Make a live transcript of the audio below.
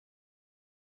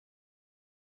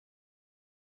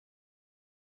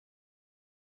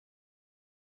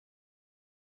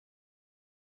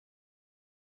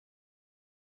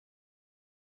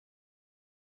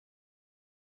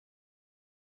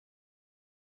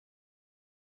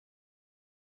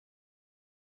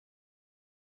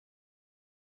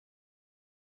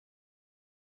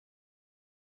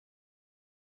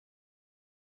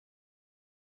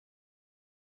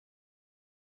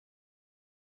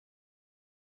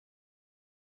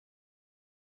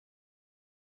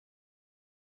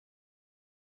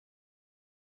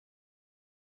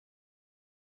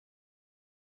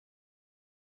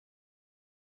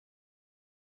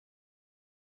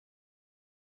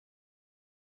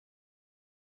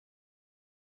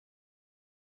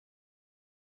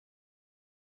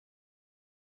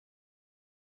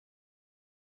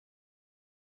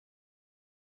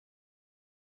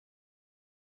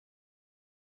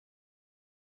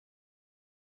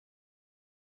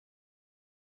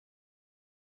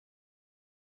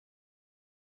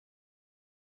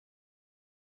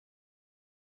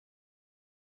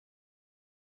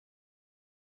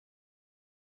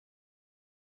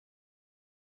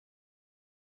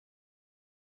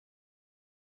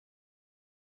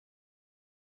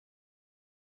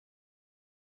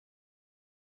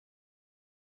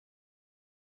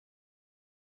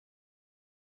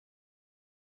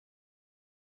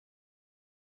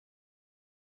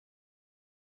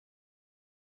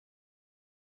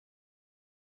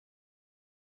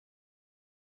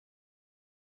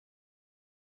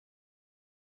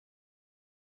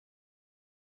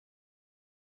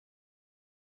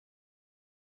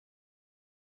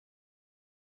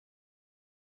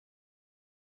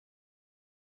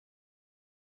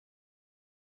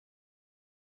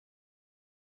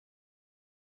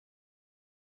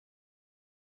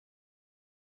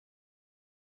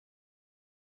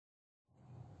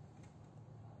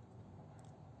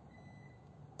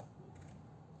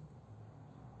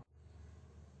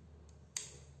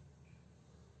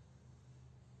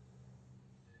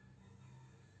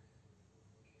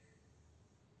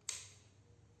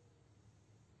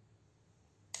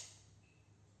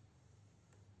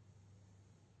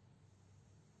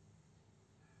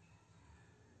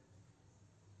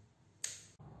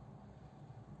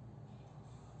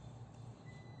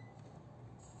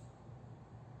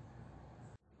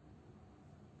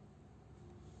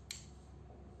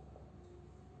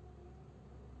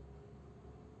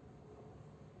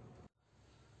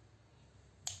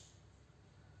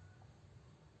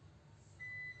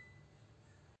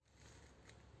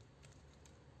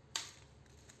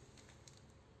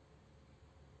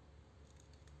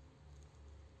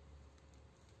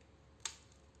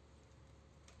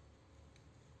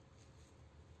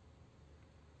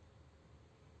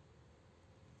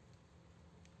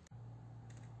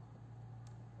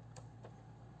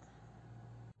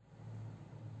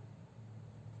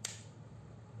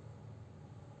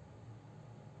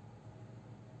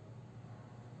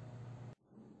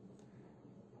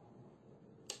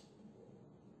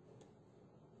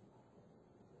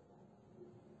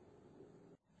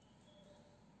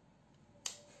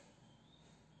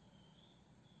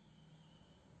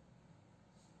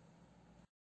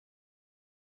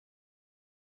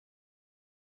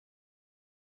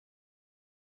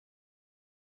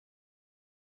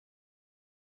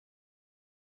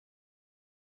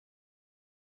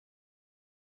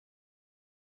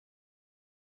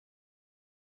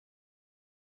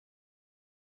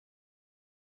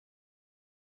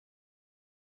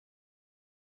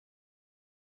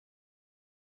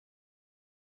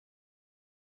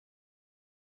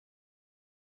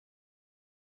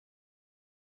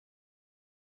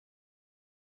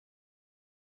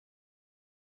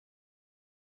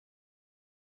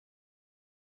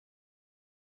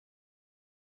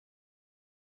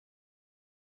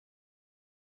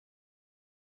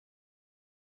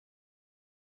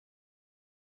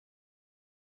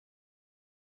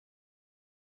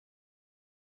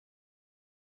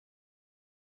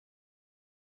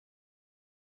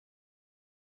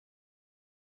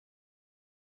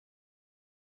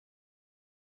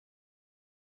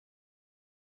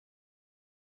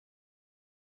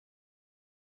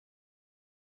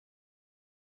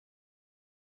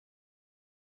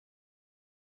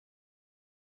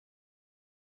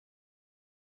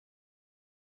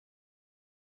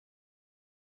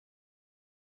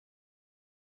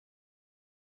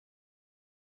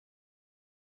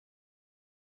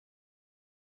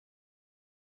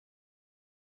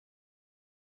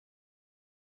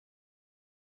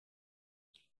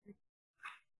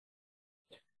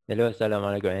Hello,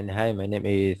 Assalamualaikum and hi, my name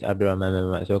is Abdul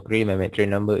Sokri. My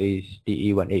metric number is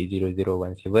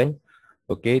TE180017.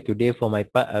 Okay, today for my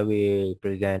part, I will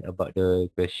present about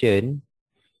the question.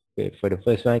 Okay, for the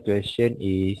first one, question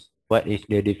is what is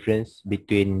the difference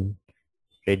between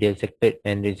radial circuit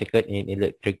and ring circuit in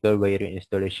electrical wiring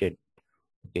installation?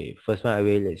 Okay, first one I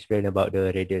will explain about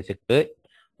the radial circuit.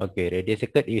 Okay, radial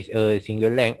circuit is a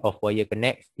single length of wire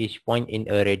connects each point in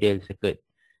a radial circuit.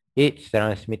 It's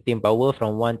transmitting power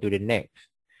from one to the next.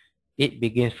 It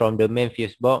begins from the main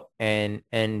fuse box and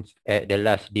ends at the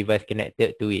last device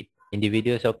connected to it.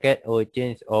 Individual socket or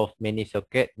chains of many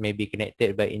sockets may be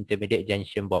connected by intermediate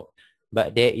junction box,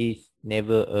 but there is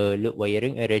never a loop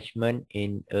wiring arrangement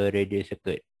in a radial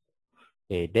circuit.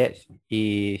 Okay, that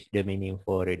is the meaning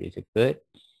for radial circuit.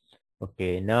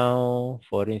 Okay, now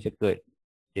for ring circuit.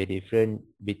 The difference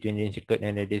between ring circuit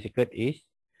and radial circuit is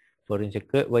for ring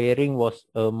circuit, wiring was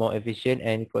a more efficient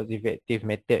and cost-effective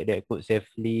method that could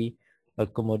safely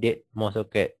accommodate more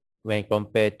sockets when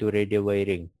compared to radial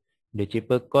wiring. The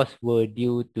cheaper costs were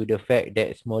due to the fact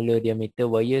that smaller diameter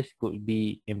wires could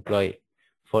be employed.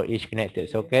 For each connected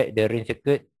socket, the ring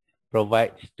circuit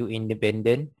provides two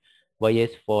independent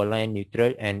wires for line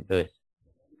neutral and earth.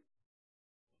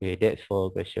 Okay, that's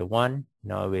for question 1.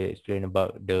 Now I will explain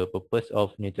about the purpose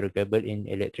of neutral cable in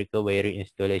electrical wiring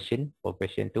installation for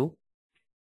question 2.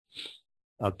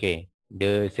 Okay,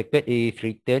 the circuit is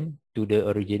returned to the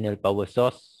original power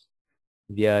source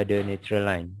via the neutral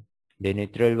line. The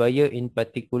neutral wire in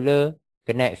particular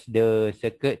connects the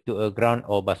circuit to a ground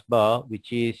or bus bar,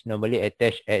 which is normally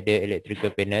attached at the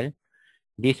electrical panel.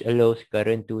 This allows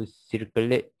current to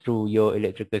circulate through your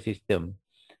electrical system.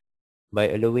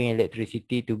 By allowing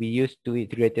electricity to be used to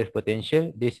its greatest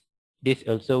potential, this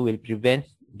also will prevent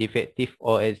defective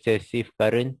or excessive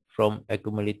current from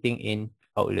accumulating in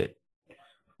outlet.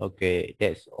 Okay,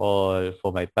 that's all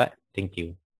for my part. Thank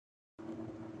you.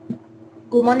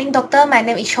 Good morning, doctor. My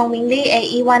name is Cheong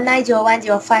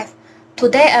AE190105.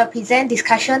 Today I will present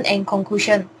discussion and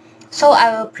conclusion. So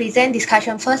I will present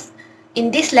discussion first. In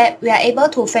this lab, we are able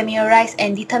to familiarize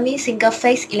and determine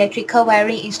single-phase electrical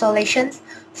wiring installations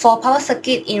for power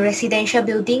circuit in residential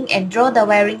building and draw the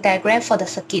wiring diagram for the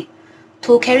circuit.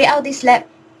 To carry out this lab,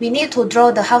 we need to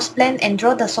draw the house plan and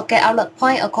draw the socket outlet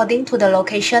point according to the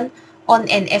location on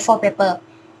an A4 paper.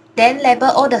 Then label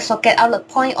all the socket outlet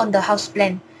point on the house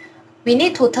plan. We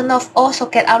need to turn off all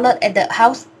socket outlet at the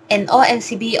house and all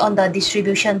MCB on the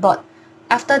distribution board.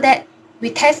 After that, we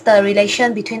test the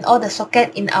relation between all the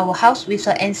socket in our house with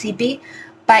the MCB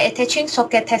by attaching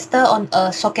socket tester on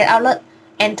a socket outlet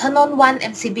and turn on one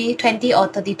MCB 20 or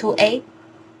 32A.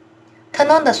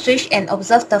 Turn on the switch and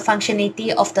observe the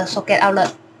functionality of the socket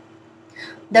outlet.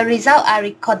 The results are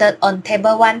recorded on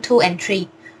table 1, 2, and 3.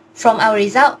 From our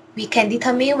result, we can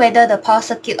determine whether the power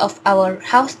circuit of our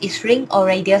house is ring or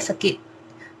radial circuit.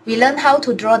 We learn how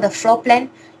to draw the floor plan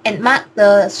and mark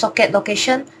the socket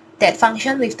location that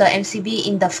function with the MCB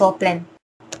in the floor plan.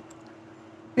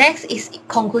 Next is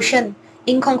conclusion.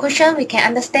 In conclusion, we can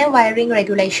understand wiring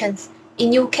regulations.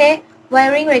 In UK,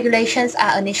 wiring regulations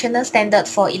are a national standard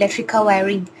for electrical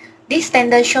wiring. This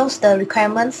standard shows the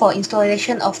requirement for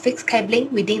installation of fixed cabling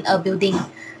within a building.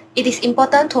 It is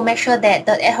important to make sure that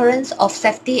the adherence of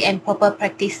safety and proper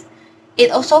practice. It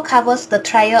also covers the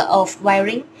trial of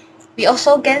wiring. We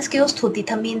also gain skills to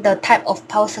determine the type of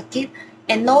power circuit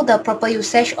and know the proper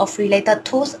usage of related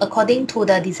tools according to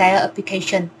the desired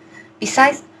application.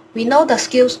 Besides, we know the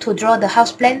skills to draw the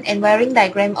house plan and wiring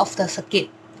diagram of the circuit.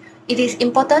 It is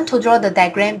important to draw the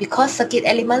diagram because circuit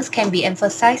elements can be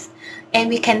emphasized and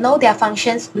we can know their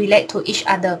functions relate to each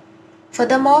other.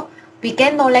 Furthermore, we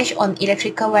gain knowledge on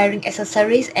electrical wiring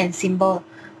accessories and symbols.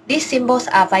 These symbols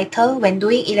are vital when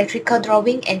doing electrical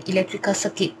drawing and electrical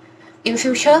circuit. In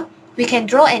future, we can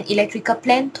draw an electrical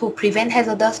plan to prevent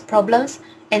hazardous problems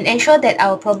and ensure that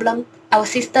our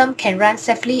system can run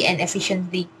safely and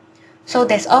efficiently. So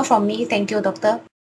that's all from me. Thank you, doctor.